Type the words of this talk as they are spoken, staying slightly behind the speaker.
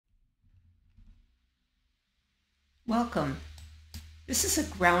Welcome. This is a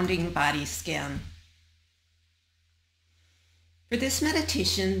grounding body scan. For this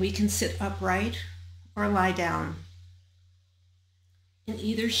meditation, we can sit upright or lie down. In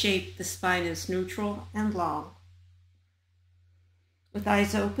either shape, the spine is neutral and long. With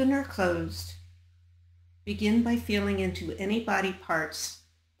eyes open or closed, begin by feeling into any body parts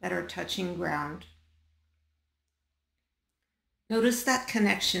that are touching ground. Notice that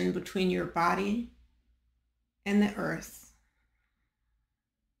connection between your body and the earth.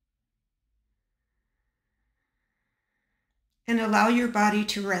 And allow your body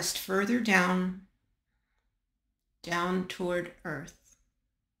to rest further down toward earth.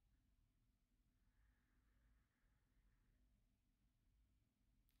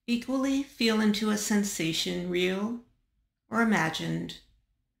 Equally feel into a sensation, real or imagined,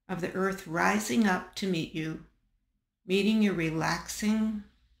 of the earth rising up to meet you, meeting your relaxing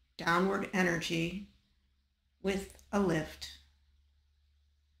downward energy with a lift.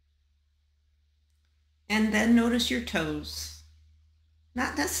 And then notice your toes,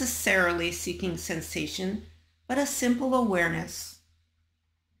 not necessarily seeking sensation, but a simple awareness,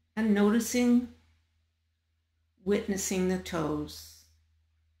 and witnessing the toes,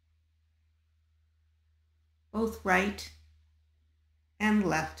 both right and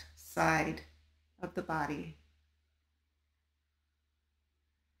left side of the body.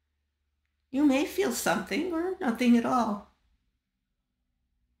 You may feel something or nothing at all,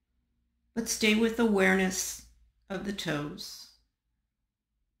 but stay with awareness of the toes.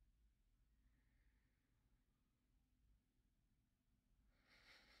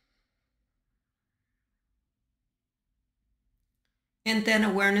 And then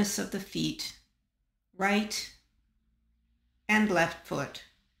awareness of the feet, right and left foot,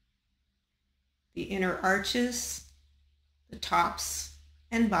 the inner arches, the tops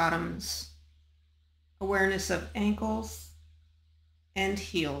and bottoms, awareness of ankles and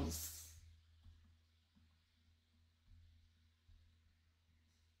heels.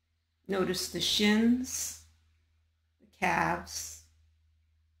 Notice the shins, the calves,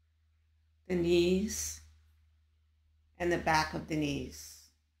 the knees, and the back of the knees.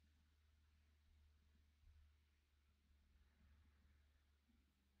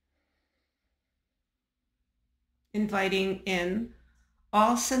 Inviting in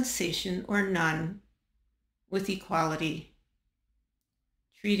all sensation or none with equality,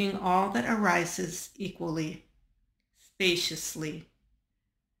 treating all that arises equally, spaciously,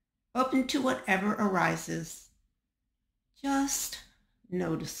 open to whatever arises, just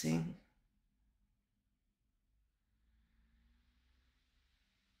noticing.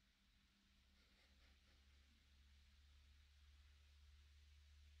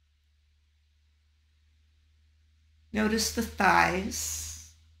 Notice the thighs,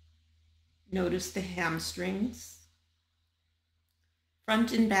 notice the hamstrings,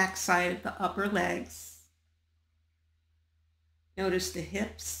 front and back side of the upper legs. Notice the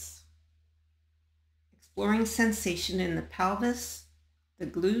hips, exploring sensation in the pelvis, the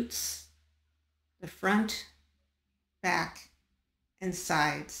glutes, the front, back, and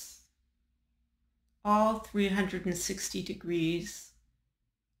sides, all 360 degrees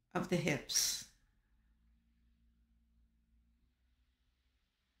of the hips.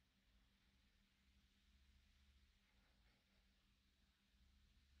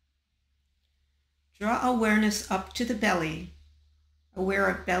 Draw awareness up to the belly, aware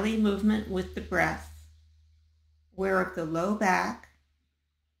of belly movement with the breath, aware of the low back,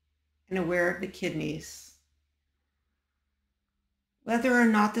 and aware of the kidneys. Whether or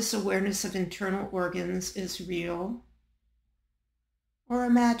not this awareness of internal organs is real or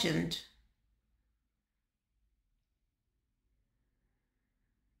imagined.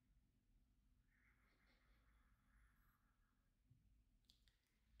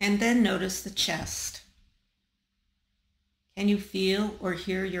 And then notice the chest. Can you feel or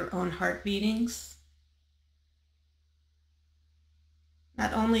hear your own heart beatings?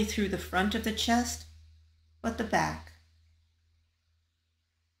 Not only through the front of the chest, but the back.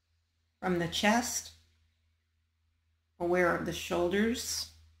 From the chest, aware of the shoulders.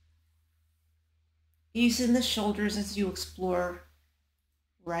 Ease in the shoulders as you explore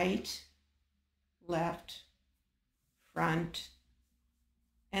right, left, front,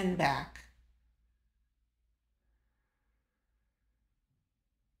 and back.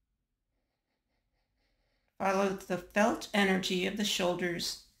 Follow the felt energy of the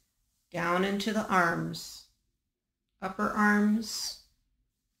shoulders down into the arms, upper arms,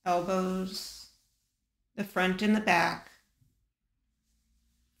 elbows, the front and the back,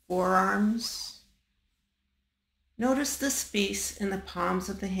 forearms. Notice the space in the palms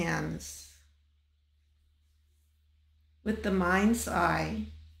of the hands. With the mind's eye,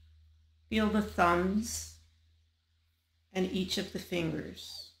 feel the thumbs and each of the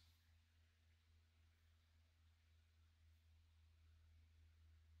fingers.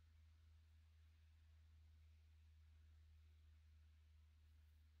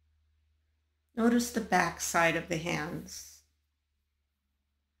 Notice the back side of the hands.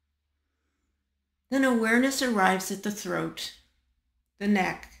 Then awareness arrives at the throat, the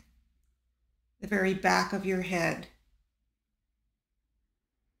neck, the very back of your head,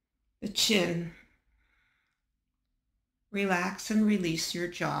 the chin. Relax and release your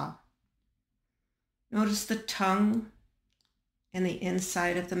jaw. Notice the tongue and the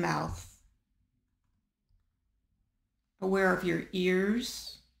inside of the mouth. Aware of your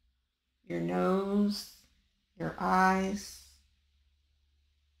ears, your nose, your eyes.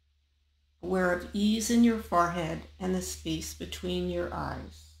 Aware of ease in your forehead and the space between your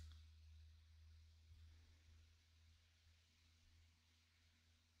eyes.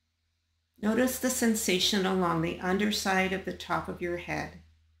 Notice the sensation along the underside of the top of your head,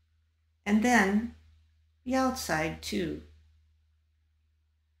 and then the outside too,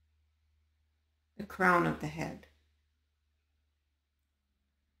 the crown of the head.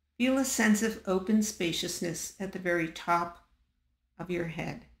 Feel a sense of open spaciousness at the very top of your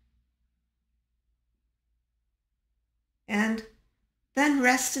head. And then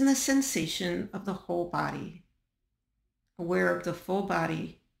rest in the sensation of the whole body, aware of the full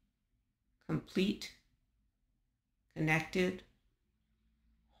body, complete, connected,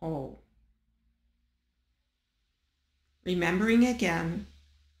 whole. Remembering again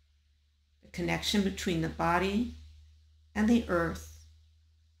the connection between the body and the earth,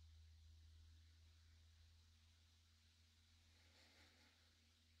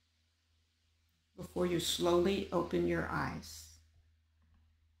 before you slowly open your eyes.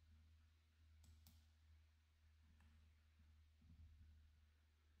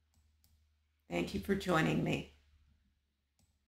 Thank you for joining me.